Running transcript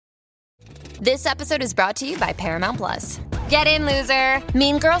This episode is brought to you by Paramount Plus. Get in, loser!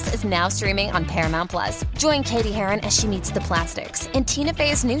 Mean Girls is now streaming on Paramount Plus. Join Katie Heron as she meets the plastics in Tina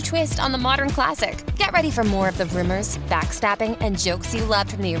Fey's new twist on the modern classic. Get ready for more of the rumors, backstabbing, and jokes you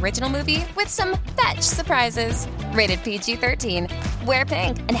loved from the original movie with some fetch surprises. Rated PG-13. Wear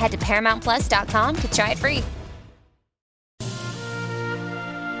pink and head to ParamountPlus.com to try it free.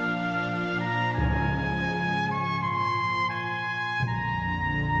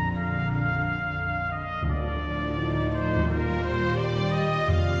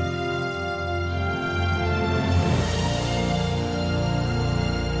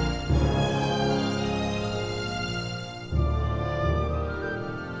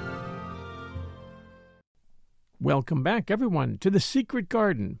 Welcome back, everyone, to The Secret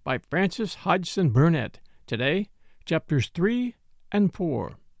Garden by Frances Hodgson Burnett. Today, Chapters 3 and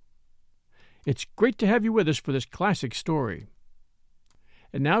 4. It's great to have you with us for this classic story.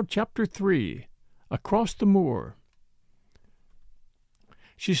 And now, Chapter 3, Across the Moor.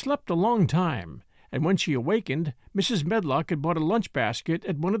 She slept a long time, and when she awakened, Mrs. Medlock had bought a lunch basket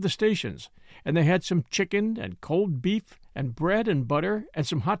at one of the stations, and they had some chicken and cold beef and bread and butter and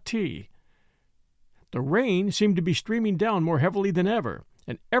some hot tea. The rain seemed to be streaming down more heavily than ever,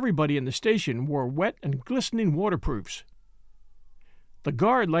 and everybody in the station wore wet and glistening waterproofs. The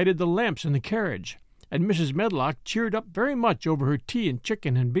guard lighted the lamps in the carriage, and Mrs. Medlock cheered up very much over her tea and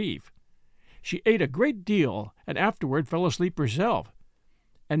chicken and beef. She ate a great deal, and afterward fell asleep herself,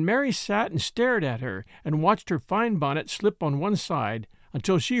 and Mary sat and stared at her and watched her fine bonnet slip on one side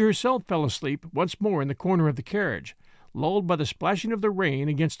until she herself fell asleep once more in the corner of the carriage, lulled by the splashing of the rain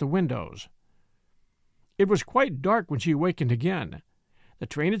against the windows. It was quite dark when she awakened again. The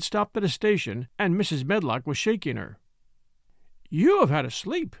train had stopped at a station, and Mrs. Medlock was shaking her. "You have had a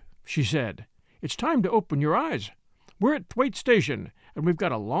sleep," she said. "It's time to open your eyes. We're at Thwaite Station, and we've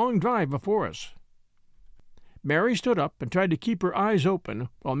got a long drive before us." Mary stood up and tried to keep her eyes open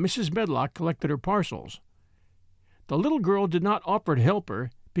while Mrs. Medlock collected her parcels. The little girl did not offer to help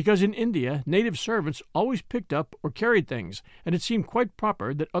her, because in India native servants always picked up or carried things, and it seemed quite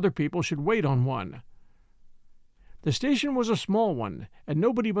proper that other people should wait on one. The station was a small one, and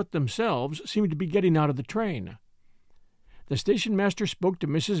nobody but themselves seemed to be getting out of the train. The station-master spoke to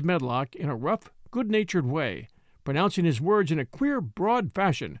Mrs. Medlock in a rough, good-natured way, pronouncing his words in a queer, broad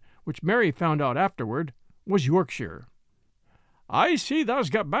fashion, which Mary found out afterward was Yorkshire. "I see thou's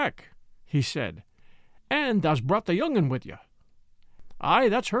got back," he said, "and thou's brought the young un with you." "Aye,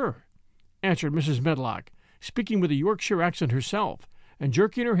 that's her," answered Mrs. Medlock, speaking with a Yorkshire accent herself, and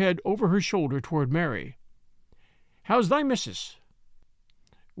jerking her head over her shoulder toward Mary. "How's thy missus?"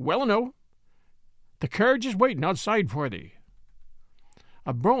 "Well eno. The carriage is waiting outside for thee."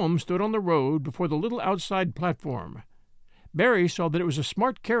 A brougham stood on the road before the little outside platform. Mary saw that it was a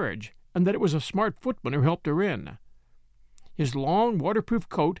smart carriage, and that it was a smart footman who helped her in. His long waterproof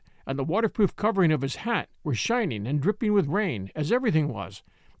coat and the waterproof covering of his hat were shining and dripping with rain, as everything was,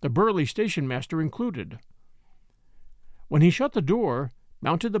 the burly station-master included. When he shut the door,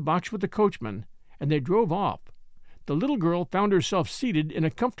 mounted the box with the coachman, and they drove off, the little girl found herself seated in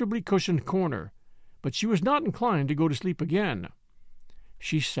a comfortably cushioned corner, but she was not inclined to go to sleep again.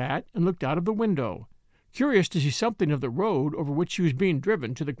 She sat and looked out of the window, curious to see something of the road over which she was being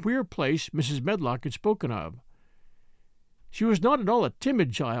driven to the queer place Mrs. Medlock had spoken of. She was not at all a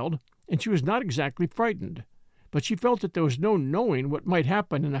timid child, and she was not exactly frightened, but she felt that there was no knowing what might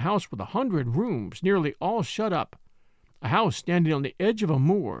happen in a house with 100 rooms, nearly all shut up, a house standing on the edge of a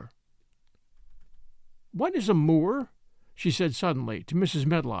moor. "What is a moor?" she said suddenly to Mrs.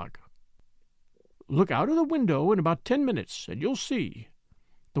 Medlock. "Look out of the window in about 10 minutes, and you'll see,"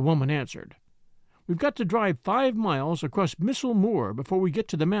 the woman answered. "We've got to drive 5 miles across Missel Moor before we get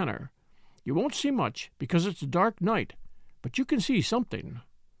to the manor. You won't see much, because it's a dark night, but you can see something."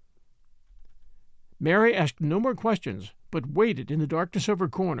 Mary asked no more questions, but waited in the darkness of her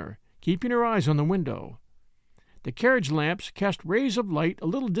corner, keeping her eyes on the window. The carriage lamps cast rays of light a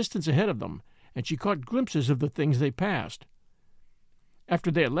little distance ahead of them, and she caught glimpses of the things they passed.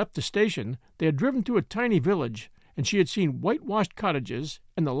 After they had left the station, they had driven through a tiny village, and she had seen whitewashed cottages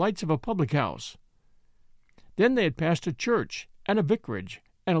and the lights of a public house. Then they had passed a church and a vicarage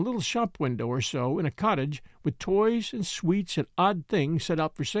and a little shop window or so in a cottage with toys and sweets and odd things set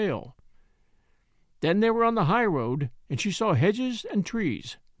out for sale. Then they were on the high road, and she saw hedges and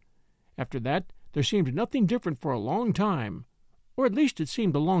trees. After that, there seemed nothing different for a long time, or at least it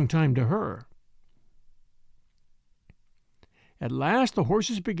seemed a long time to her. At last the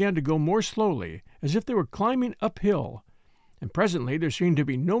horses began to go more slowly, as if they were climbing uphill, and presently there seemed to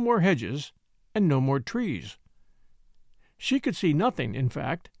be no more hedges and no more trees. She could see nothing, in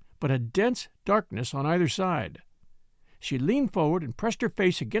fact, but a dense darkness on either side. She leaned forward and pressed her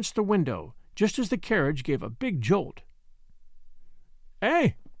face against the window just as the carriage gave a big jolt.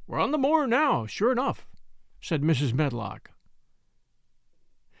 "Hey, we're on the moor now, sure enough," said Mrs. Medlock.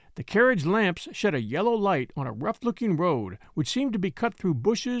 The carriage lamps shed a yellow light on a rough-looking road which seemed to be cut through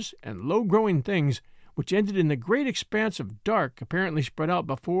bushes and low-growing things which ended in the great expanse of dark apparently spread out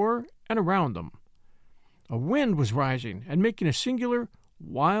before and around them. A wind was rising and making a singular,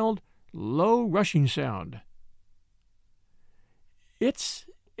 wild, low rushing sound. It's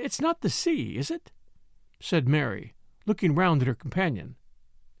not the sea, is it?" said Mary, looking round at her companion.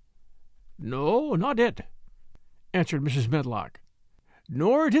 "No, not it," answered Mrs. Medlock.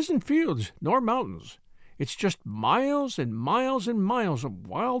 "Nor it isn't fields nor mountains. It's just miles and miles and miles of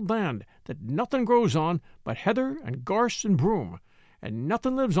wild land that nothing grows on but heather and gorse and broom, and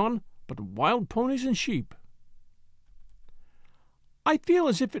nothing lives on but wild ponies and sheep." "I feel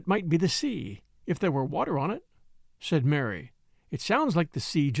as if it might be the sea, if there were water on it," said Mary. "It sounds like the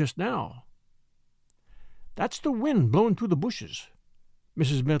sea just now." "That's the wind blowing through the bushes,"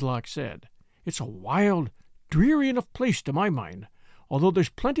 Mrs. Medlock said. "It's a wild, dreary enough place to my mind, although there's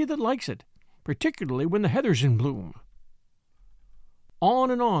plenty that likes it, particularly when the heather's in bloom." On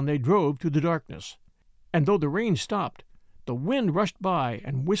and on they drove through the darkness, and though the rain stopped, the wind rushed by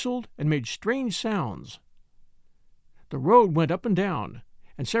and whistled and made strange sounds. The road went up and down,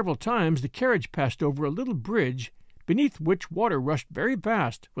 and several times the carriage passed over a little bridge beneath which water rushed very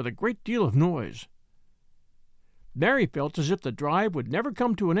fast with a great deal of noise. Mary felt as if the drive would never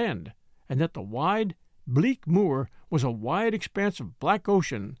come to an end, and that the wide, bleak moor was a wide expanse of black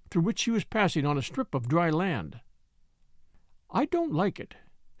ocean through which she was passing on a strip of dry land. "I don't like it,"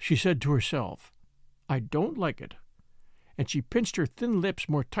 she said to herself. "I don't like it," and she pinched her thin lips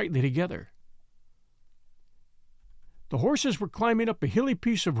more tightly together. The horses were climbing up a hilly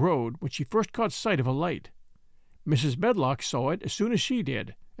piece of road when she first caught sight of a light. Mrs. Medlock saw it as soon as she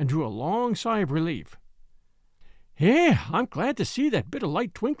did, and drew a long sigh of relief. "Hey, I'm glad to see that bit of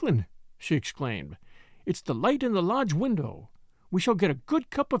light twinkling," she exclaimed. "It's the light in the lodge window. We shall get a good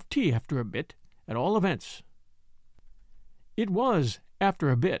cup of tea after a bit, at all events." It was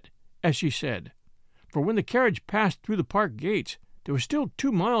after a bit, as she said, for when the carriage passed through the park gates there was still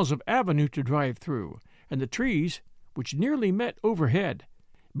 2 miles of avenue to drive through, and the trees, which nearly met overhead,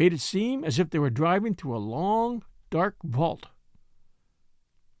 made it seem as if they were driving through a long, dark vault.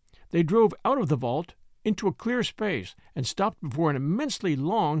 They drove out of the vault into a clear space and stopped before an immensely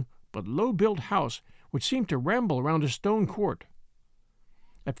long but low-built house which seemed to ramble around a stone court.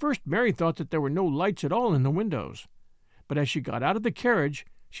 At first Mary thought that there were no lights at all in the windows, but as she got out of the carriage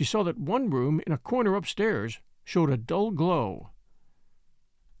she saw that one room in a corner upstairs showed a dull glow.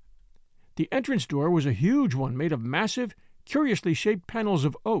 The entrance door was a huge one made of massive, curiously shaped panels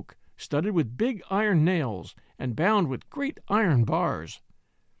of oak, studded with big iron nails and bound with great iron bars.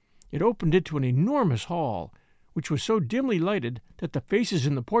 It opened into an enormous hall, which was so dimly lighted that the faces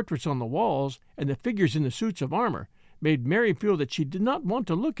in the portraits on the walls and the figures in the suits of armor made Mary feel that she did not want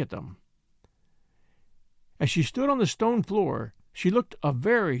to look at them. As she stood on the stone floor, she looked a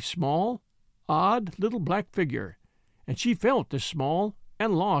very small, odd little black figure, and she felt as small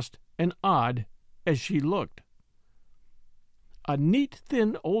and lost and odd as she looked. A neat,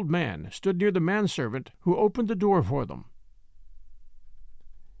 thin old man stood near the manservant who opened the door for them.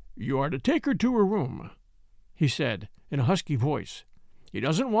 "You are to take her to her room," he said in a husky voice. "He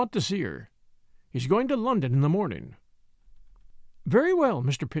doesn't want to see her. He's going to London in the morning." "Very well,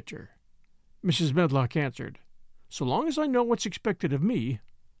 Mr. Pitcher," Mrs. Medlock answered. "So long as I know what's expected of me,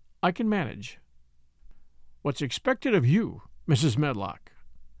 I can manage." "What's expected of you, Mrs. Medlock,"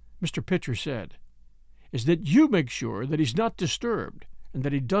 Mr. Pitcher said, "is that you make sure that he's not disturbed and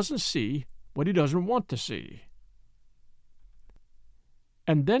that he doesn't see what he doesn't want to see."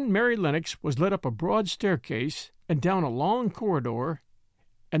 And then Mary Lennox was led up a broad staircase and down a long corridor,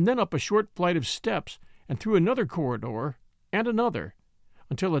 and then up a short flight of steps and through another corridor and another,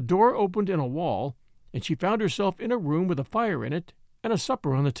 until a door opened in a wall, and she found herself in a room with a fire in it and a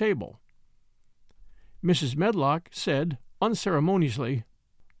supper on the table. Mrs. Medlock said unceremoniously,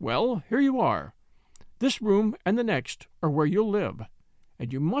 "Well, here you are. This room and the next are where you'll live,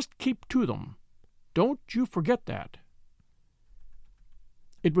 and you must keep to them. Don't you forget that."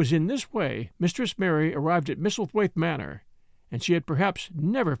 It was in this way Mistress Mary arrived at Misselthwaite Manor, and she had perhaps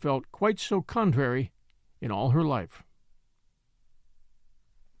never felt quite so contrary in all her life.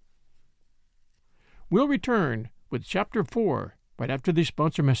 We'll return with Chapter 4 right after these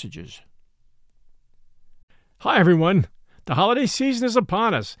sponsor messages. Hi, everyone. The holiday season is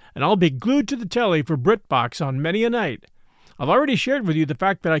upon us, and I'll be glued to the telly for BritBox on many a night. I've already shared with you the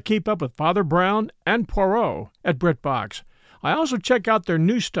fact that I keep up with Father Brown and Poirot at BritBox. I also check out their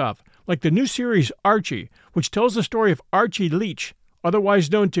new stuff, like the new series Archie, which tells the story of Archie Leach,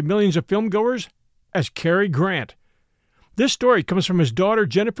 otherwise known to millions of filmgoers as Cary Grant. This story comes from his daughter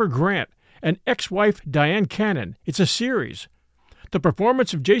Jennifer Grant and ex-wife Diane Cannon. It's a series. The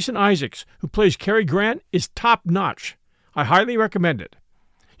performance of Jason Isaacs, who plays Cary Grant, is top-notch. I highly recommend it.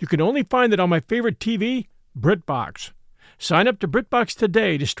 You can only find it on my favorite TV, BritBox. Sign up to BritBox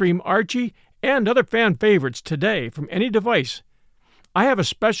today to stream Archie and other fan favorites today from any device. I have a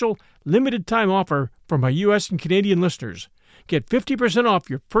special limited-time offer for my U.S. and Canadian listeners. Get 50% off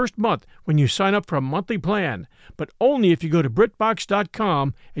your first month when you sign up for a monthly plan, but only if you go to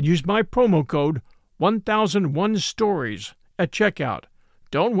BritBox.com and use my promo code 1001stories at checkout.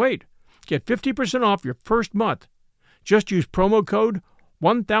 Don't wait. Get 50% off your first month. Just use promo code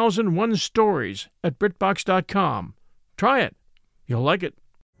 1001stories at BritBox.com. Try it. You'll like it.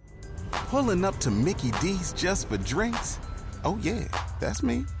 Pulling up to Mickey D's just for drinks? Oh yeah, that's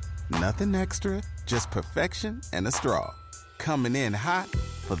me. Nothing extra, just perfection and a straw. Coming in hot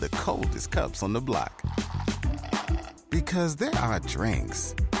for the coldest cups on the block. Because there are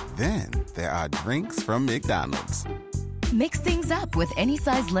drinks. Then there are drinks from McDonald's. Mix things up with any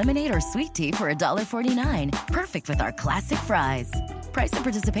size lemonade or sweet tea for $1.49. Perfect with our classic fries. Price and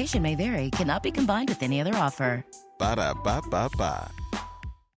participation may vary. Cannot be combined with any other offer. Ba-da-ba-ba-ba.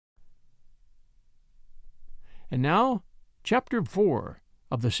 And now, Chapter 4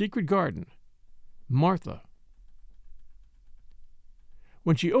 of The Secret Garden. Martha.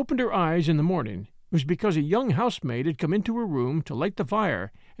 When she opened her eyes in the morning, it was because a young housemaid had come into her room to light the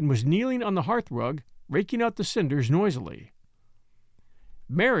fire and was kneeling on the hearthrug, raking out the cinders noisily.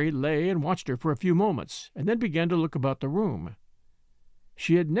 Mary lay and watched her for a few moments, and then began to look about the room.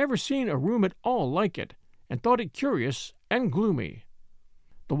 She had never seen a room at all like it, and thought it curious and gloomy.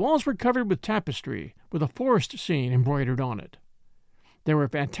 The walls were covered with tapestry, with a forest scene embroidered on it. There were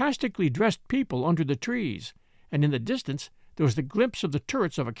fantastically dressed people under the trees, and in the distance there was the glimpse of the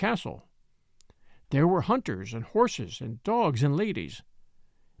turrets of a castle. There were hunters and horses and dogs and ladies.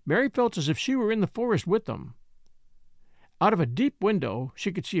 Mary felt as if she were in the forest with them. Out of a deep window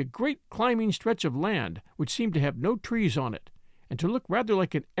she could see a great climbing stretch of land which seemed to have no trees on it, and to look rather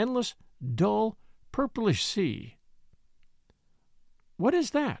like an endless, dull, purplish sea. "What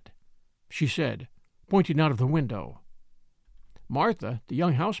is that?" she said, pointing out of the window. Martha, the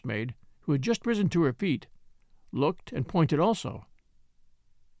young housemaid, who had just risen to her feet, looked and pointed also.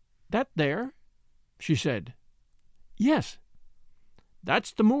 "That there?" she said. "Yes."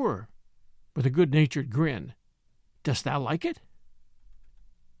 "That's the moor," with a good-natured grin. "Dost thou like it?"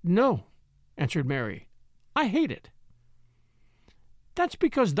 "No," answered Mary. "I hate it." "That's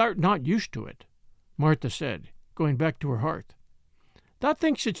because thou'rt not used to it," Martha said, going back to her hearth. "Thou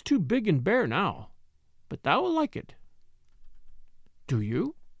thinks it's too big and bare now, but thou will like it." "Do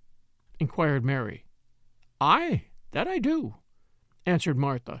you?" inquired Mary. "Aye, that I do," answered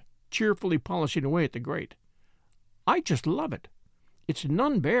Martha, cheerfully polishing away at the grate. "I just love it. It's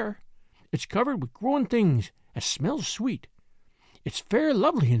none bare. It's covered with growing things as smells sweet. It's fair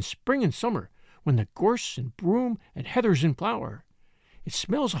lovely in spring and summer, when the gorse and broom and heather's in flower. It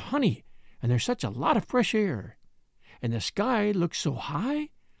smells of honey, and there's such a lot of fresh air. And the sky looks so high,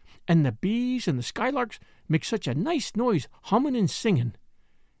 and the bees and the skylarks make such a nice noise humming and singing.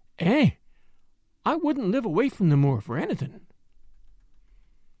 Eh, I wouldn't live away from the moor for anything."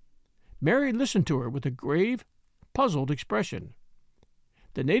 Mary listened to her with a grave, puzzled expression.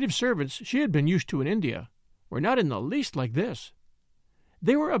 The native servants she had been used to in India were not in the least like this.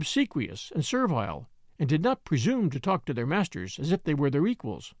 They were obsequious and servile, and did not presume to talk to their masters as if they were their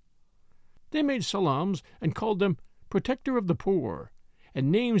equals. They made salams and called them protector of the poor, and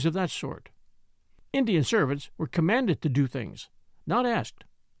names of that sort. Indian servants were commanded to do things, not asked.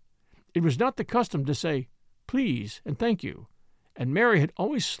 It was not the custom to say please and thank you, and Mary had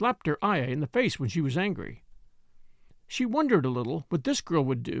always slapped her ayah in the face when she was angry. She wondered a little what this girl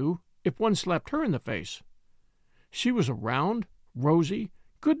would do if one slapped her in the face. She was a round, rosy,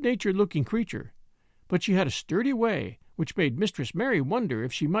 good-natured-looking creature, but she had a sturdy way which made Mistress Mary wonder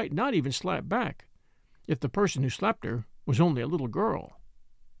if she might not even slap back, if the person who slapped her was only a little girl.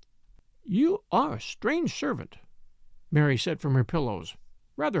 "You are a strange servant," Mary said from her pillows,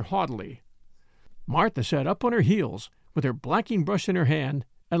 rather haughtily. Martha sat up on her heels, with her blacking brush in her hand,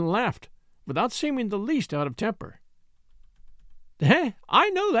 and laughed, without seeming the least out of temper. "I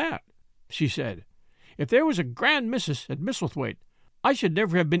know that," she said. "If there was a grand missus at Misselthwaite, I should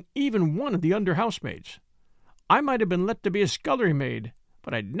never have been even one of the under housemaids. I might have been let to be a scullery maid,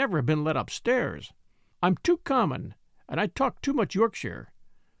 but I'd never have been let upstairs. I'm too common, and I talk too much Yorkshire.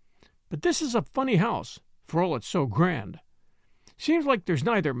 But this is a funny house, for all it's so grand. Seems like there's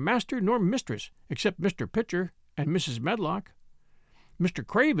neither master nor mistress except Mr. Pitcher and Mrs. Medlock. Mr.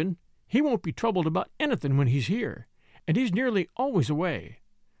 Craven, he won't be troubled about anything when he's here, and he's nearly always away.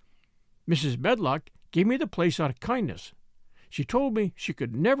 Mrs. Medlock gave me the place out of kindness. She told me she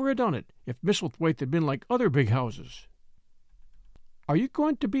could never have done it if Misselthwaite had been like other big houses. "Are you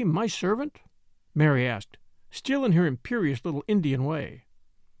going to be my servant?" Mary asked, still in her imperious little Indian way.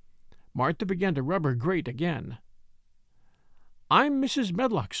 Martha began to rub her grate again. "I'm Mrs.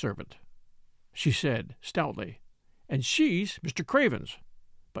 Medlock's servant," she said stoutly, "and she's Mr. Craven's.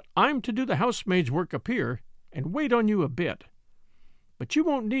 But I'm to do the housemaid's work up here and wait on you a bit. But you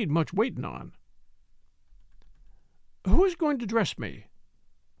won't need much waiting on." "Who is going to dress me?"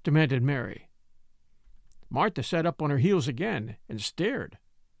 demanded Mary. Martha sat up on her heels again and stared.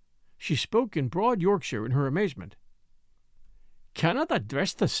 She spoke in broad Yorkshire in her amazement. "Cannot I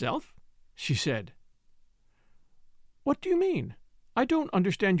dress thyself?" she said. "What do you mean? I don't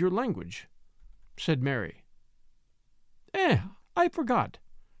understand your language," said Mary. I forgot,"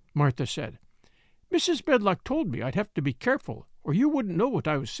 Martha said. "Mrs. Medlock told me I'd have to be careful, or you wouldn't know what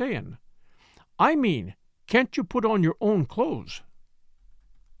I was saying. I mean, can't you put on your own clothes?"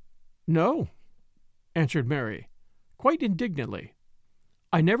 "No," answered Mary, quite indignantly.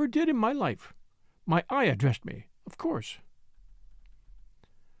 "I never did in my life. My ayah dressed me, of course."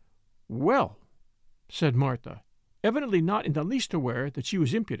 "Well," said Martha, evidently not in the least aware that she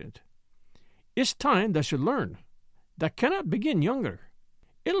was impudent, "it's time thou should learn. Thou cannot begin younger.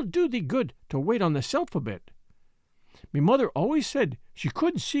 It'll do thee good to wait on thyself a bit. Me mother always said she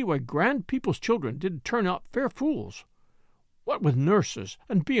couldn't see why grand people's children didn't turn out fair fools. What with nurses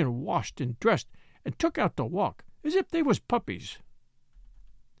and being washed and dressed and took out to walk as if they was puppies."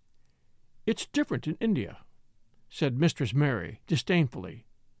 "It's different in India," said Mistress Mary disdainfully.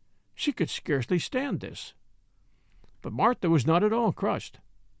 She could scarcely stand this. But Martha was not at all crushed.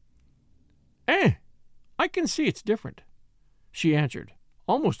 I can see it's different," she answered,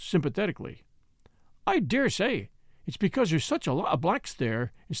 almost sympathetically. "I dare say it's because there's such a lot of blacks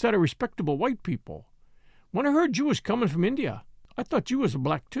there instead of respectable white people. When I heard you was coming from India, I thought you was a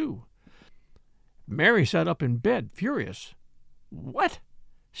black too." Mary sat up in bed, furious. "What?"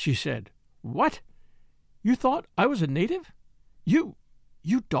 she said. "What? You thought I was a native? You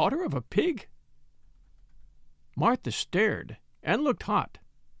daughter of a pig?" Martha stared and looked hot.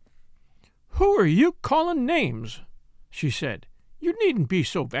 "Who are you calling names?" she said. "You needn't be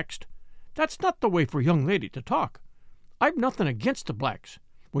so vexed. That's not the way for a young lady to talk. I've nothing against the blacks.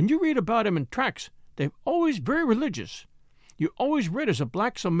 When you read about 'em in tracts, they're always very religious. You always read as a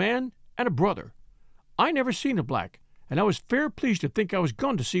black's a man and a brother. I never seen a black, and I was fair pleased to think I was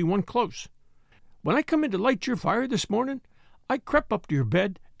going to see one close. When I come in to light your fire this morning, I crept up to your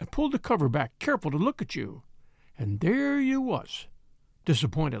bed and pulled the cover back careful to look at you. And there you was,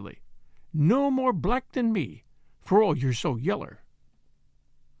 disappointedly, no more black than me, for all you're so yeller."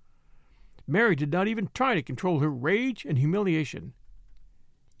 Mary did not even try to control her rage and humiliation.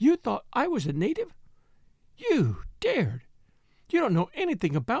 "You thought I was a native? You dared! You don't know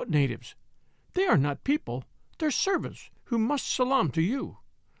anything about natives. They are not people, they're servants who must salaam to you.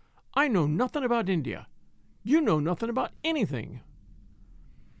 I know nothing about India. You know nothing about anything."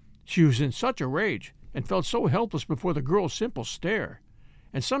 She was in such a rage and felt so helpless before the girl's simple stare,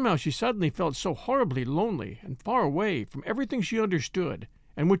 and somehow she suddenly felt so horribly lonely and far away from everything she understood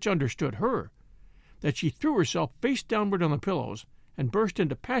and which understood her, that she threw herself face downward on the pillows and burst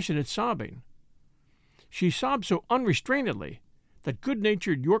into passionate sobbing. She sobbed so unrestrainedly that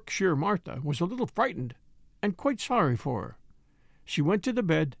good-natured Yorkshire Martha was a little frightened and quite sorry for her. She went to the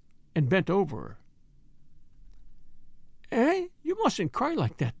bed and bent over her. You mustn't cry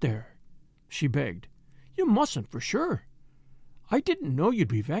like that there," she begged. "You mustn't, for sure. I didn't know you'd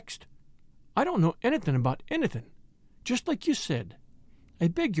be vexed. I don't know anything about anything, just like you said. I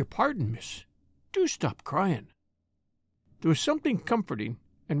beg your pardon, miss. Do stop crying." There was something comforting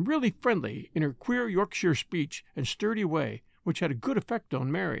and really friendly in her queer Yorkshire speech and sturdy way which had a good effect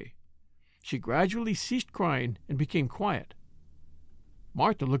on Mary. She gradually ceased crying and became quiet.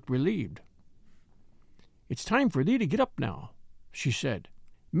 Martha looked relieved. "It's time for thee to get up now," she said.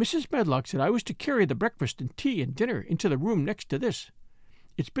 "Mrs. Medlock said I was to carry the breakfast and tea and dinner into the room next to this.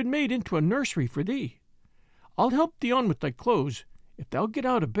 It's been made into a nursery for thee. I'll help thee on with thy clothes if thou get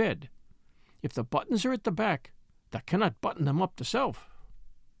out of bed. If the buttons are at the back, thou cannot button them up thyself."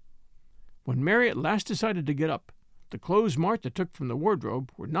 When Mary at last decided to get up, the clothes Martha took from the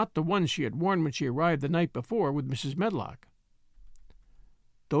wardrobe were not the ones she had worn when she arrived the night before with Mrs. Medlock.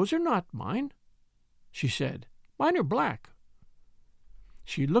 "Those are not mine," she said, Mine are black."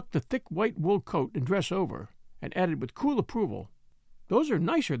 She looked the thick white wool coat and dress over, and added with cool approval, "Those are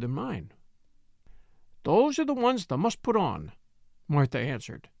nicer than mine." "Those are the ones thou must put on," Martha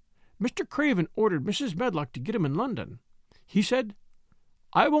answered. "Mr. Craven ordered Mrs. Medlock to get 'em in London. He said,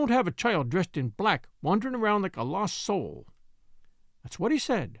 'I won't have a child dressed in black wandering around like a lost soul.' That's what he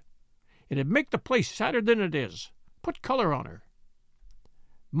said. It'd make the place sadder than it is. Put color on her."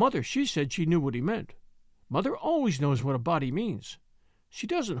 Mother, she said she knew what he meant. Mother always knows what a body means. She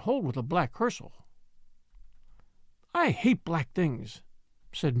doesn't hold with a black hearsel. "I hate black things,"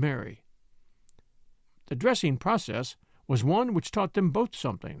 said Mary. The dressing process was one which taught them both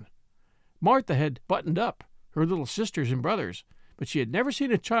something. Martha had buttoned up her little sisters and brothers, but she had never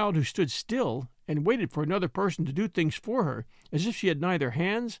seen a child who stood still and waited for another person to do things for her as if she had neither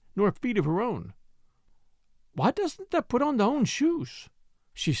hands nor feet of her own. "Why doesn't thou put on thy own shoes?"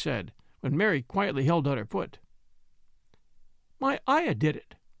 she said, when Mary quietly held out her foot. "My ayah did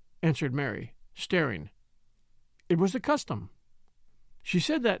it," answered Mary, staring. It was the custom. She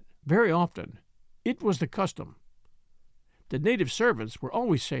said that very often. It was the custom. The native servants were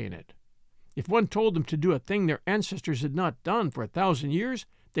always saying it. If one told them to do a thing their ancestors had not done for 1,000 years,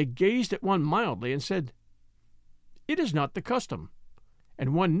 they gazed at one mildly and said, "It is not the custom,"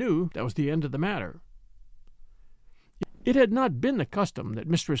 and one knew that was the end of the matter. It had not been the custom that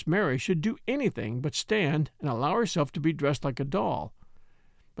Mistress Mary should do anything but stand and allow herself to be dressed like a doll.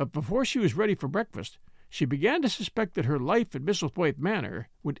 But before she was ready for breakfast, she began to suspect that her life at Misselthwaite Manor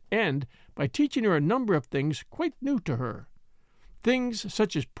would end by teaching her a number of things quite new to her. Things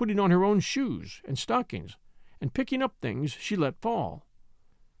such as putting on her own shoes and stockings, and picking up things she let fall.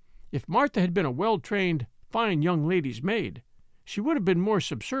 If Martha had been a well-trained, fine young lady's maid, she would have been more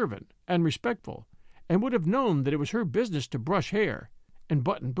subservient and respectful, and would have known that it was her business to brush hair, and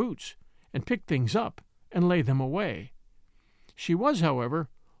button boots, and pick things up, and lay them away. She was, however,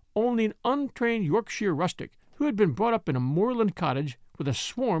 only an untrained Yorkshire rustic who had been brought up in a moorland cottage with a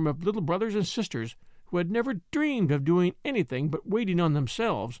swarm of little brothers and sisters who had never dreamed of doing anything but waiting on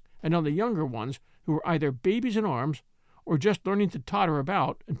themselves and on the younger ones who were either babies in arms or just learning to totter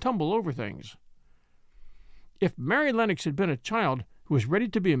about and tumble over things. If Mary Lennox had been a child who was ready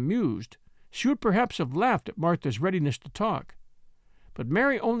to be amused, she would perhaps have laughed at Martha's readiness to talk. But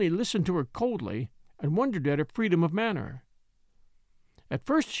Mary only listened to her coldly and wondered at her freedom of manner. At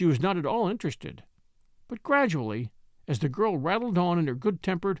first she was not at all interested, but gradually, as the girl rattled on in her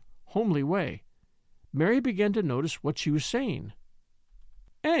good-tempered, homely way, Mary began to notice what she was saying.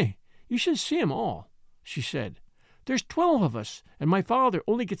 You should see 'em all," she said. "There's 12 of us, and my father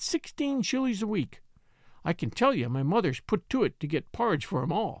only gets 16 shillings a week. I can tell you my mother's put to it to get porridge for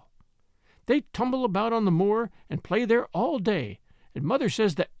 'em all. They tumble about on the moor and play there all day, and mother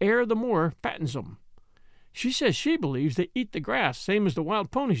says the air of the moor fattens 'em. She says she believes they eat the grass same as the wild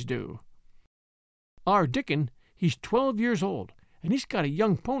ponies do. Our Dickon, he's 12 years old, and he's got a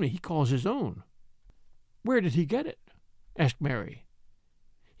young pony he calls his own." "Where did he get it?" asked Mary.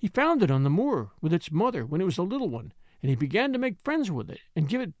 "He found it on the moor with its mother when it was a little one, and he began to make friends with it and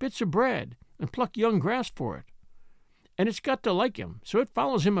give it bits of bread and pluck young grass for it. And it's got to like him, so it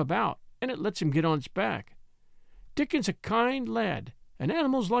follows him about, and it lets him get on its back. Dickon's a kind lad, and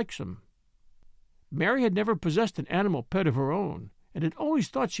animals likes him." Mary had never possessed an animal pet of her own, and had always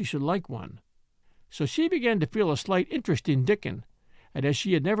thought she should like one. So she began to feel a slight interest in Dickon, and as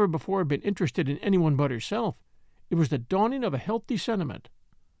she had never before been interested in anyone but herself, it was the dawning of a healthy sentiment.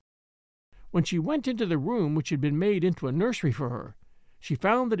 When she went into the room which had been made into a nursery for her, she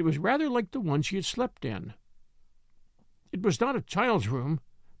found that it was rather like the one she had slept in. It was not a child's room,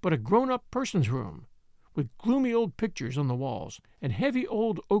 but a grown-up person's room, with gloomy old pictures on the walls and heavy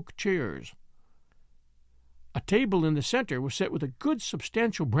old oak chairs. A table in the center was set with a good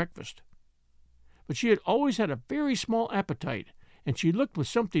substantial breakfast. But she had always had a very small appetite, and she looked with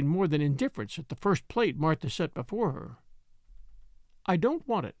something more than indifference at the first plate Martha set before her. "I don't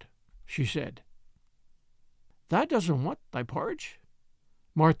want it," she said. "Thou doesn't want thy porridge?"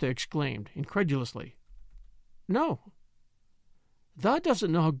 Martha exclaimed incredulously. "No." "Thou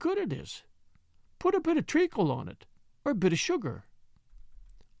doesn't know how good it is. Put a bit of treacle on it, or a bit of sugar."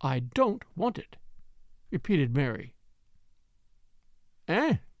 "I don't want it," repeated Mary.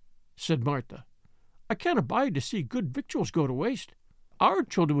 Said Martha. "I can't abide to see good victuals go to waste. Our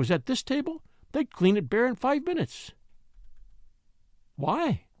children was at this table, they'd clean it bare in 5 minutes."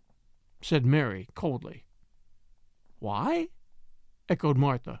 "Why?" said Mary coldly. "Why?" echoed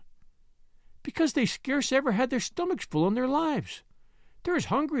Martha. "Because they scarce ever had their stomachs full in their lives. They're as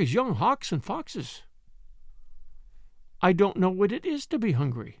hungry as young hawks and foxes." "I don't know what it is to be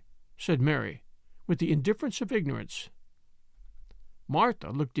hungry," said Mary, with the indifference of ignorance. Martha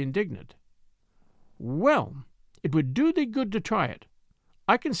looked indignant. "Well, it would do thee good to try it.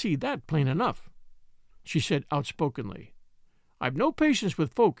 I can see that plain enough," she said outspokenly. "I've no patience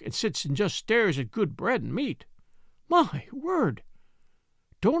with folk that sits and just stares at good bread and meat. My word!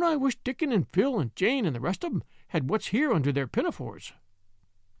 Don't I wish Dickon and Phil and Jane and the rest of 'em had what's here under their pinafores."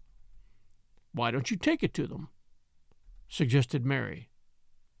 "Why don't you take it to them?" suggested Mary.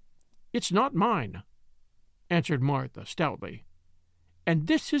 "It's not mine," answered Martha stoutly. "And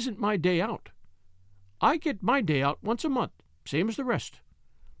this isn't my day out. I get my day out once a month, same as the rest.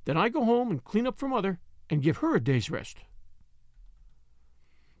 Then I go home and clean up for Mother and give her a day's rest."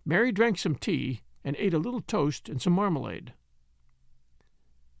 Mary drank some tea and ate a little toast and some marmalade.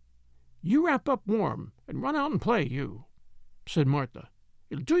 "You wrap up warm and run out and play, you," said Martha.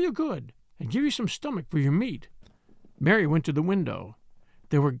 "It'll do you good and give you some stomach for your meat." Mary went to the window.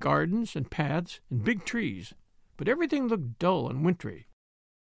 There were gardens and paths and big trees, but everything looked dull and wintry.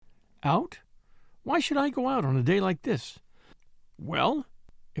 "Out? Why should I go out on a day like this?" "Well,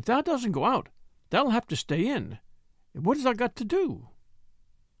 if thou doesn't go out, thou'll have to stay in. And what has I got to do?"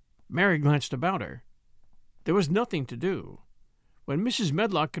 Mary glanced about her. There was nothing to do. When Mrs.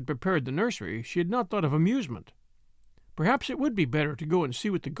 Medlock had prepared the nursery, she had not thought of amusement. Perhaps it would be better to go and see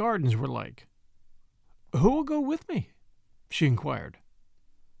what the gardens were like. "Who will go with me?" she inquired.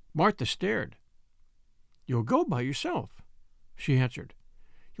 Martha stared. "You'll go by yourself," she answered.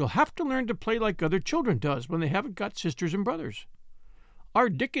 "You'll have to learn to play like other children does when they haven't got sisters and brothers. Our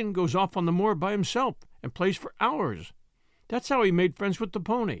Dickon goes off on the moor by himself and plays for hours. That's how he made friends with the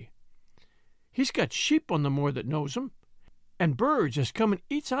pony. He's got sheep on the moor that knows him, and birds as come and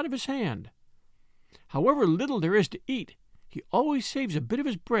eats out of his hand. However little there is to eat, he always saves a bit of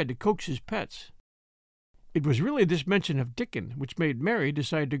his bread to coax his pets." It was really this mention of Dickon which made Mary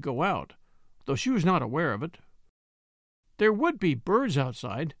decide to go out, though she was not aware of it. There would be birds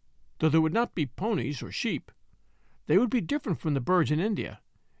outside, though there would not be ponies or sheep. They would be different from the birds in India,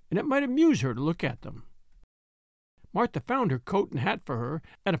 and it might amuse her to look at them. Martha found her coat and hat for her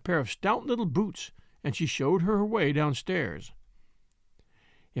and a pair of stout little boots, and she showed her way downstairs.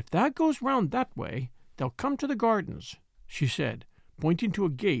 "If that goes round that way, they'll come to the gardens," she said, pointing to a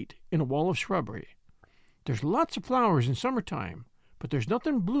gate in a wall of shrubbery. "There's lots of flowers in summer-time, but there's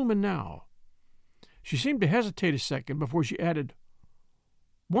nothing bloomin' now." She seemed to hesitate a second before she added,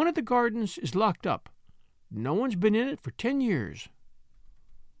 "One of the gardens is locked up. No one's been in it for 10 years.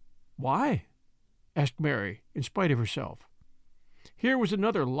 "Why?" asked Mary, in spite of herself. Here was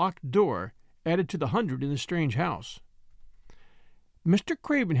another locked door added to the 100 in the strange house. "Mr.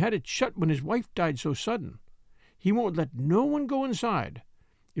 Craven had it shut when his wife died so sudden. He won't let no one go inside.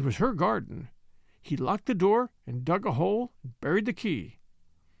 It was her garden. He locked the door and dug a hole and buried the key.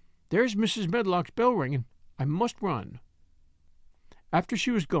 There's Mrs. Medlock's bell ringing. I must run." After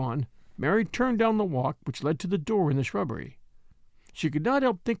she was gone, Mary turned down the walk which led to the door in the shrubbery. She could not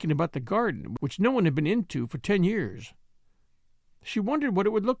help thinking about the garden, which no one had been into for 10 years. She wondered what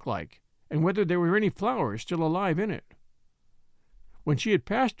it would look like, and whether there were any flowers still alive in it. When she had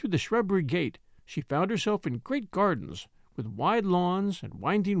passed through the shrubbery gate, she found herself in great gardens, with wide lawns and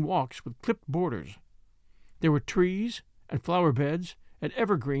winding walks with clipped borders. There were trees and flower beds and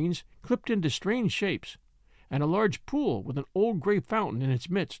evergreens clipped into strange shapes, and a large pool with an old gray fountain in its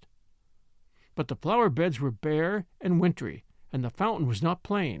midst. But the flower beds were bare and wintry, and the fountain was not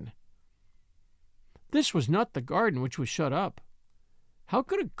plain. This was not the garden which was shut up. How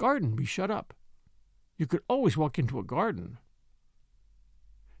could a garden be shut up? You could always walk into a garden.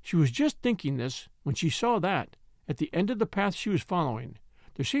 She was just thinking this when she saw that, at the end of the path she was following,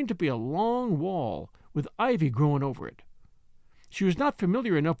 there seemed to be a long wall with ivy growing over it. She was not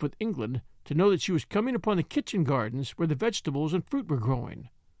familiar enough with England to know that she was coming upon the kitchen gardens where the vegetables and fruit were growing.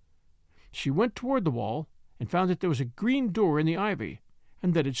 She went toward the wall and found that there was a green door in the ivy,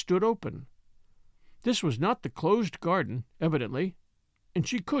 and that it stood open. This was not the closed garden, evidently, and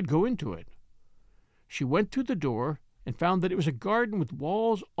she could go into it. She went to the door and found that it was a garden with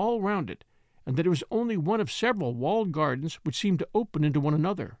walls all round it, and that it was only one of several walled gardens which seemed to open into one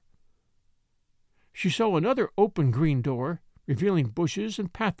another. She saw another open green door, revealing bushes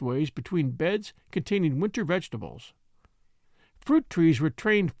and pathways between beds containing winter vegetables. Fruit trees were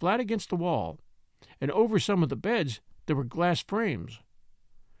trained flat against the wall, and over some of the beds there were glass frames.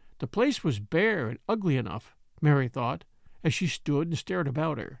 The place was bare and ugly enough, Mary thought, as she stood and stared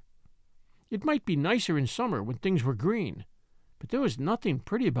about her. It might be nicer in summer when things were green, but there was nothing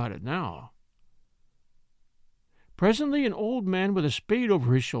pretty about it now. Presently an old man with a spade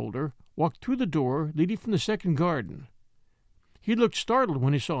over his shoulder walked through the door leading from the second garden. He looked startled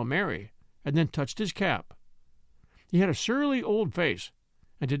when he saw Mary, and then touched his cap. He had a surly old face,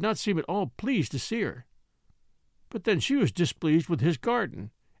 and did not seem at all pleased to see her. But then she was displeased with his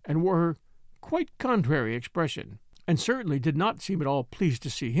garden, and wore her quite contrary expression, and certainly did not seem at all pleased to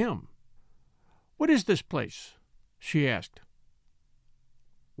see him. "What is this place?" she asked.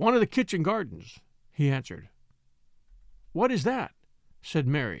 "One of the kitchen gardens," he answered. "What is that?" said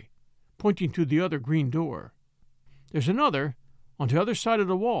Mary, pointing to the other green door. "There's another on the other side of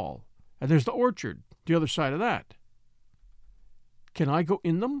the wall, and there's the orchard the other side of that." "Can I go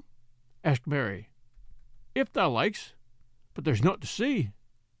in them?" asked Mary. "If thou likes, but there's naught to see."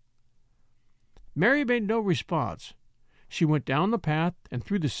 Mary made no response. She went down the path and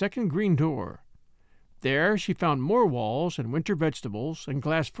through the second green door. There she found more walls and winter vegetables and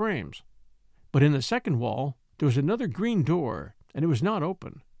glass frames. But in the second wall there was another green door, and it was not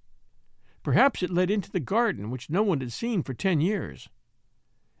open. Perhaps it led into the garden which no one had seen for 10 years.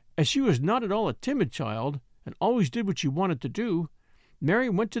 As she was not at all a timid child, and always did what she wanted to do, Mary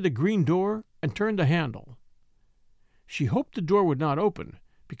went to the green door and turned the handle. She hoped the door would not open,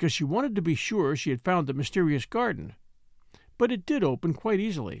 because she wanted to be sure she had found the mysterious garden. But it did open quite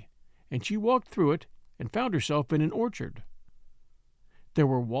easily, and she walked through it and found herself in an orchard. There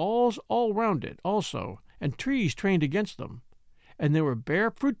were walls all round it also, and trees trained against them, and there were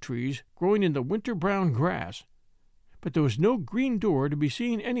bare fruit trees growing in the winter-brown grass, but there was no green door to be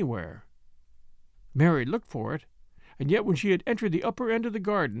seen anywhere. Mary looked for it, and yet when she had entered the upper end of the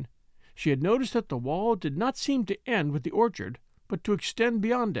garden, she had noticed that the wall did not seem to end with the orchard, but to extend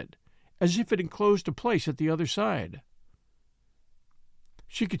beyond it, as if it enclosed a place at the other side.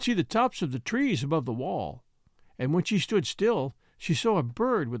 She could see the tops of the trees above the wall, and when she stood still, she saw a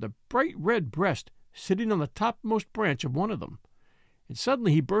bird with a bright red breast sitting on the topmost branch of one of them, and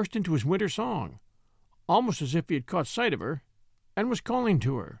suddenly he burst into his winter song, almost as if he had caught sight of her, and was calling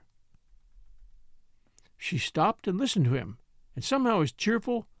to her. She stopped and listened to him, and somehow his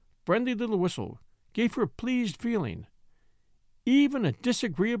cheerful, friendly little whistle gave her a pleased feeling. Even a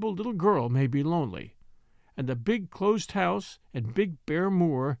disagreeable little girl may be lonely, and the big closed house and big bare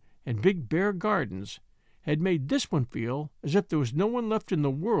moor and big bare gardens had made this one feel as if there was no one left in the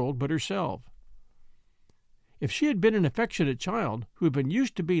world but herself. If she had been an affectionate child who had been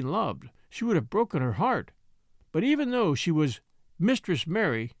used to being loved, she would have broken her heart. But even though she was Mistress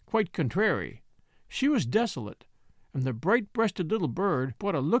Mary quite contrary, she was desolate, and the bright-breasted little bird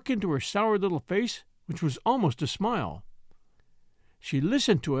brought a look into her sour little face which was almost a smile. She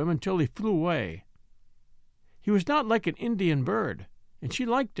listened to him until he flew away. He was not like an Indian bird, and she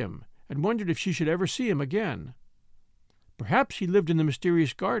liked him, and wondered if she should ever see him again. Perhaps he lived in the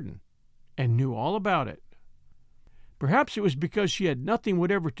mysterious garden, and knew all about it. Perhaps it was because she had nothing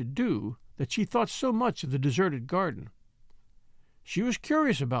whatever to do that she thought so much of the deserted garden. She was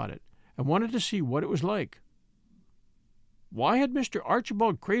curious about it, and wanted to see what it was like. Why had Mr.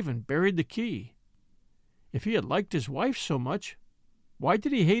 Archibald Craven buried the key? If he had liked his wife so much, why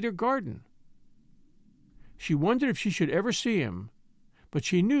did he hate her garden? She wondered if she should ever see him, but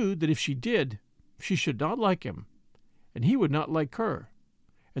she knew that if she did, she should not like him, and he would not like her,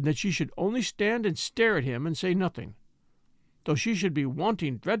 and that she should only stand and stare at him and say nothing, though she should be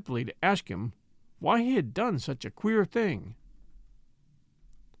wanting dreadfully to ask him why he had done such a queer thing.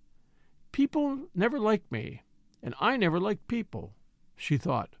 "People never like me, and I never like people," she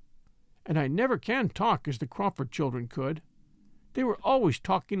thought, "and I never can talk as the Crawford children could. They were always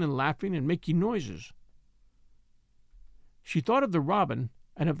talking and laughing and making noises." She thought of the robin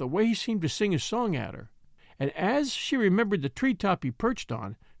and of the way he seemed to sing his song at her, and as she remembered the tree-top he perched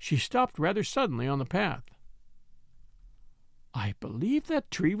on, she stopped rather suddenly on the path. "I believe that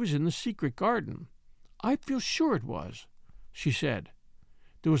tree was in the secret garden. I feel sure it was," she said.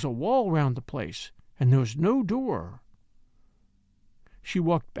 "There was a wall round the place, and there was no door." She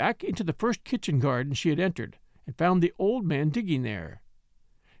walked back into the first kitchen garden she had entered, and found the old man digging there.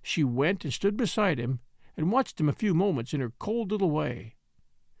 She went and stood beside him, and watched him a few moments in her cold little way.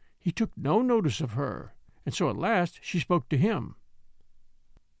 He took no notice of her, and so at last she spoke to him.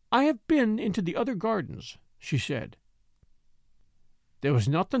 "I have been into the other gardens," she said. "There was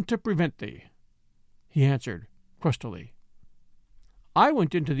nothing to prevent thee," he answered crustily. "I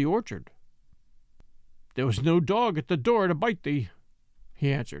went into the orchard." "There was no dog at the door to bite thee,"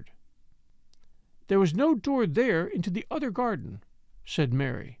 he answered. "There was no door there into the other garden," said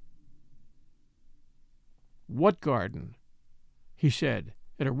Mary. "What garden?" he said,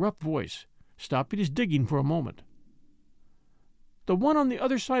 in a rough voice, stopping his digging for a moment. "The one on the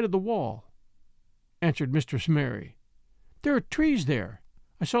other side of the wall," answered Mistress Mary. "There are trees there.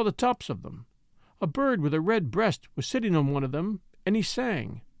 I saw the tops of them. A bird with a red breast was sitting on one of them, and he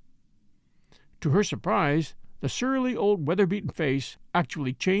sang." To her surprise, the surly old weather-beaten face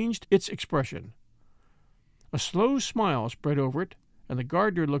actually changed its expression. A slow smile spread over it, and the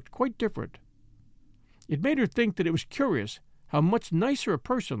gardener looked quite different. It made her think that it was curious how much nicer a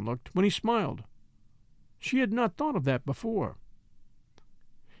person looked when he smiled. She had not thought of that before.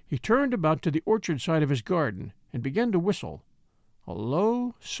 He turned about to the orchard side of his garden and began to whistle, a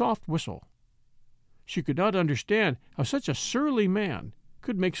low, soft whistle. She could not understand how such a surly man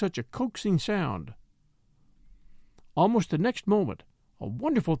could make such a coaxing sound. Almost the next moment, a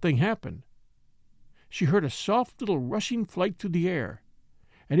wonderful thing happened. She heard a soft little rushing flight through the air,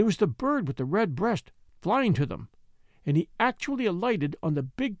 and it was the bird with the red breast flying to them, and he actually alighted on the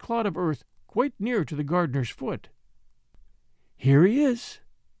big clod of earth quite near to the gardener's foot. "Here he is,"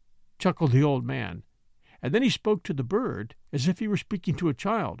 chuckled the old man, and then he spoke to the bird as if he were speaking to a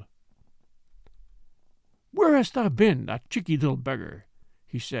child. "Where hast thou been, thou cheeky little beggar?"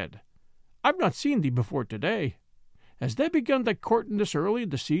 he said. "I've not seen thee before to-day. Has thou begun thy courting this early in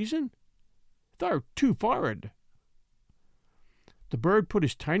the season? Thou'rt too for'ard." The bird put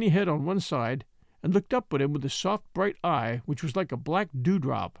his tiny head on one side and looked up at him with a soft bright eye which was like a black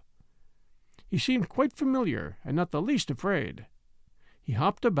dewdrop. He seemed quite familiar and not the least afraid. He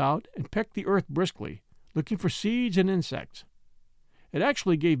hopped about and pecked the earth briskly, looking for seeds and insects. It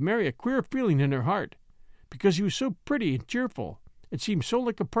actually gave Mary a queer feeling in her heart, because he was so pretty and cheerful, it seemed so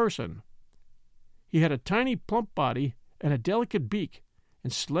like a person. He had a tiny plump body and a delicate beak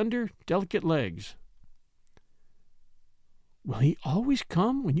and slender, delicate legs. "Will he always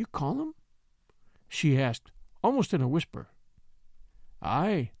come when you call him?" she asked, almost in a whisper.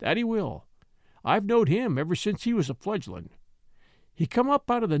 "Aye, that he will. I've knowed him ever since he was a fledgling. He come up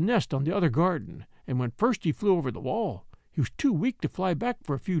out of the nest on the other garden, and when first he flew over the wall, he was too weak to fly back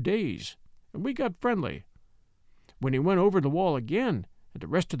for a few days, and we got friendly. When he went over the wall again, and the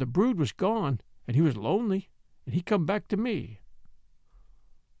rest of the brood was gone, and he was lonely, and he come back to me."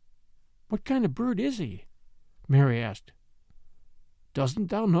 "What kind of bird is he?" Mary asked. "Doesn't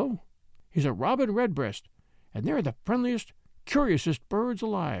thou know? He's a robin redbreast, and they're the friendliest, curiousest birds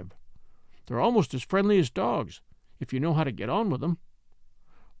alive. They're almost as friendly as dogs, if you know how to get on with them.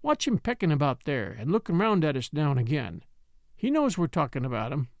 Watch him pecking about there and looking round at us now and again. He knows we're talking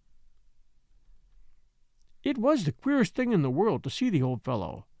about him." It was the queerest thing in the world to see the old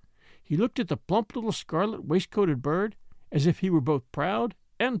fellow. He looked at the plump little scarlet waistcoated bird as if he were both proud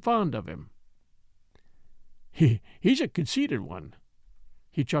and fond of him. He's a conceited one,"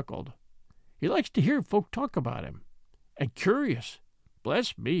 he chuckled. "He likes to hear folk talk about him. And curious.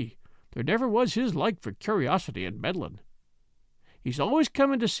 Bless me, there never was his like for curiosity and meddling. He's always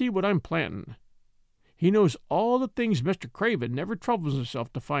coming to see what I'm planting. He knows all the things Mr. Craven never troubles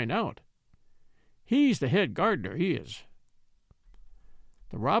himself to find out. He's the head gardener, he is."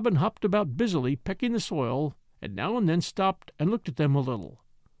 The robin hopped about busily pecking the soil, and now and then stopped and looked at them a little.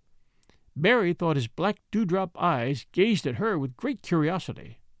 Mary thought his black dewdrop eyes gazed at her with great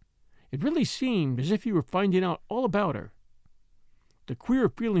curiosity. It really seemed as if he were finding out all about her. The queer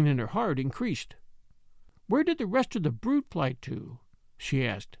feeling in her heart increased. "Where did the rest of the brood fly to?" she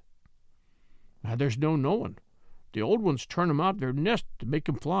asked. "There's no knowing. The old ones turn 'em out of their nest to make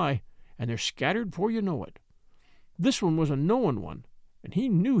 'em fly, and they're scattered 'fore you know it. This one was a knowing one, and he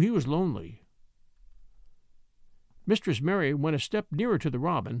knew he was lonely." Mistress Mary went a step nearer to the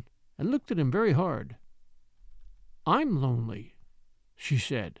robin and looked at him very hard. "I'm lonely," she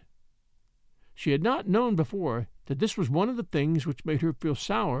said. She had not known before that this was one of the things which made her feel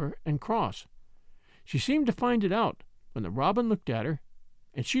sour and cross. She seemed to find it out when the robin looked at her,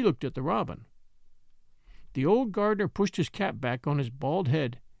 and she looked at the robin. The old gardener pushed his cap back on his bald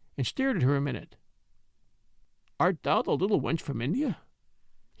head and stared at her a minute. "Art thou the little wench from India?"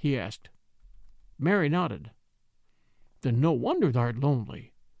 he asked. Mary nodded. "Then no wonder thou'rt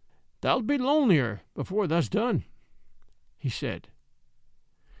lonely. Thou'lt be lonelier before thou's done," he said.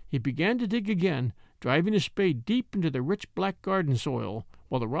 He began to dig again, driving his spade deep into the rich black garden soil,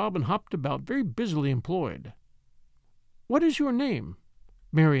 while the robin hopped about very busily employed. "What is your name?"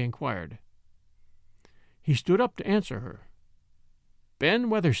 Mary inquired. He stood up to answer her. "Ben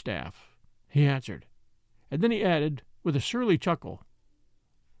Weatherstaff," he answered, and then he added, with a surly chuckle,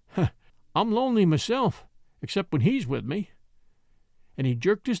 "I'm lonely myself, except when he's with me." And he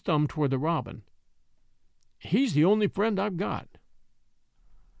jerked his thumb toward the robin. "He's the only friend I've got."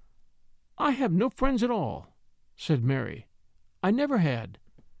 "I have no friends at all," said Mary. "I never had.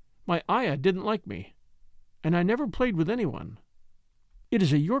 My ayah didn't like me, and I never played with anyone. It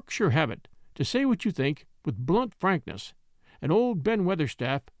is a Yorkshire habit to say what you think with blunt frankness, and old Ben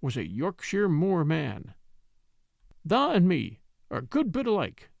Weatherstaff was a Yorkshire moor man. "Thou and me are a good bit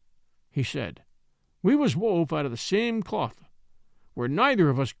alike," he said, We was wove out of the same cloth. We're neither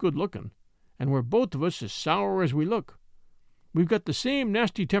of us good-looking, and we're both of us as sour as we look. We've got the same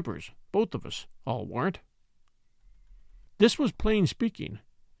nasty tempers, both of us, I'll warrant." This was plain speaking,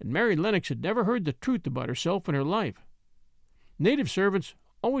 and Mary Lennox had never heard the truth about herself in her life. Native servants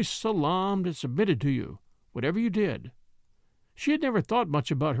always salaamed and submitted to you, whatever you did. She had never thought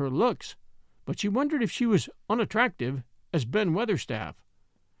much about her looks, but she wondered if she was unattractive as Ben Weatherstaff,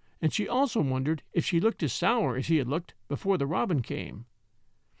 and she also wondered if she looked as sour as he had looked before the robin came.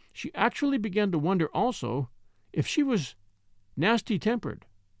 She actually began to wonder also if she was nasty-tempered.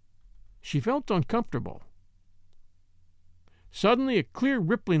 She felt uncomfortable. Suddenly a clear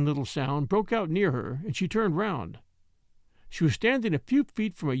rippling little sound broke out near her, and she turned round. She was standing a few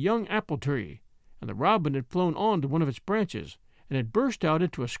feet from a young apple tree, and the robin had flown on to one of its branches and had burst out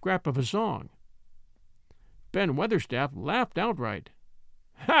into a scrap of a song. Ben Weatherstaff laughed outright.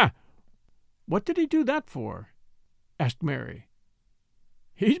 "Ha! What did he do that for?" asked Mary.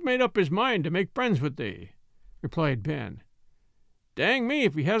 "He's made up his mind to make friends with thee," replied Ben. "Dang me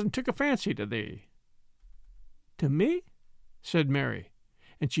if he hasn't took a fancy to thee." "To me?" said Mary,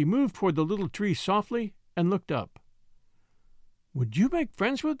 and she moved toward the little tree softly and looked up. "Would you make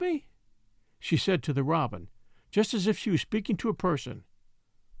friends with me?" she said to the robin, just as if she was speaking to a person.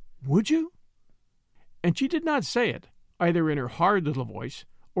 "Would you?" And she did not say it, either in her hard little voice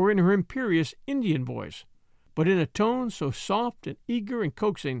or in her imperious Indian voice, but in a tone so soft and eager and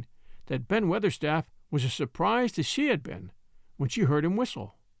coaxing that Ben Weatherstaff was as surprised as she had been when she heard him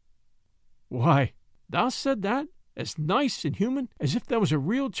whistle. "Why, thou said that as nice and human as if thou was a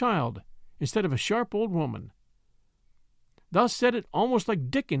real child instead of a sharp old woman. Thou said it almost like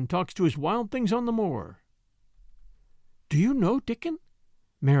Dickon talks to his wild things on the moor." "Do you know Dickon?"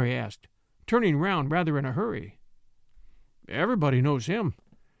 Mary asked, turning round rather in a hurry. "Everybody knows him.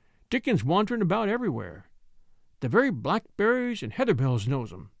 Dickon's wandering about everywhere. The very blackberries and heatherbells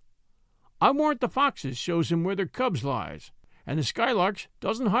knows him. I warrant the foxes shows him where their cubs lies, and the skylarks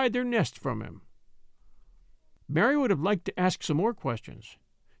doesn't hide their nests from him." Mary would have liked to ask some more questions.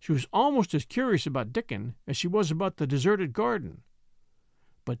 She was almost as curious about Dickon as she was about the deserted garden.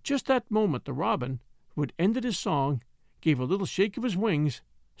 But just that moment the robin, who had ended his song, gave a little shake of his wings,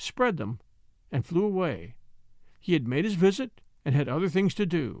 spread them, and flew away. He had made his visit and had other things to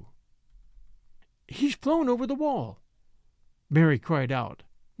do. "He's flown over the wall," Mary cried out,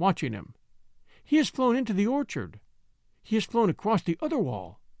 watching him. "He has flown into the orchard. He has flown across the other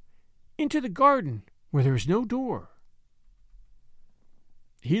wall, into the garden where there is no door."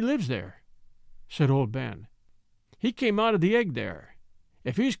 "He lives there," said old Ben. "He came out of the egg there.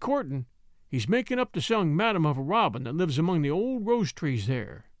 If he's courting, he's making up to some madam of a robin that lives among the old rose trees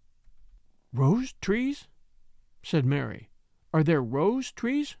there." "Rose trees?" said Mary. "Are there rose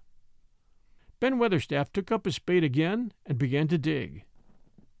trees?" Ben Weatherstaff took up his spade again and began to dig.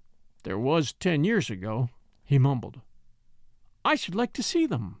 "There was 10 years ago," he mumbled. "I should like to see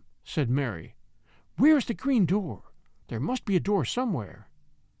them," said Mary. "Where's the green door? There must be a door somewhere."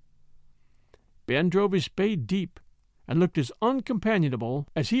 Ben drove his spade deep and looked as uncompanionable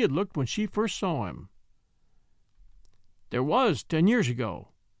as he had looked when she first saw him. "There was 10 years ago,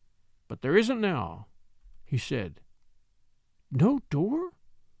 but there isn't now," he said. "No door?"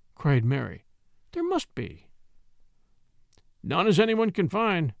 cried Mary. "There must be." "None as anyone can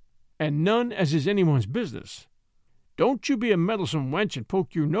find, and none as is anyone's business. Don't you be a meddlesome wench and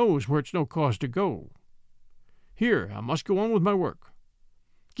poke your nose where it's no cause to go. Here, I must go on with my work.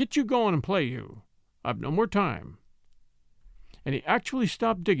 Get you going and play, you. I've no more time." And he actually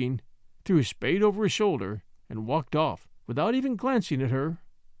stopped digging, threw his spade over his shoulder, and walked off without even glancing at her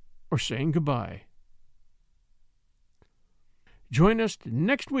or saying goodbye. Join us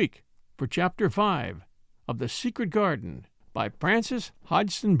next week for Chapter 5 of The Secret Garden by Frances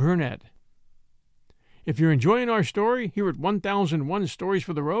Hodgson Burnett. If you're enjoying our story here at 1001 Stories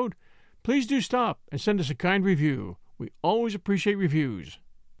for the Road, please do stop and send us a kind review. We always appreciate reviews.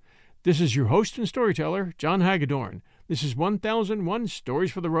 This is your host and storyteller, John Hagedorn. This is 1001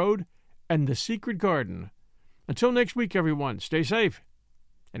 Stories for the Road and The Secret Garden. Until next week, everyone, stay safe,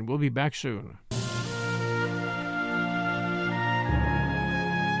 and we'll be back soon.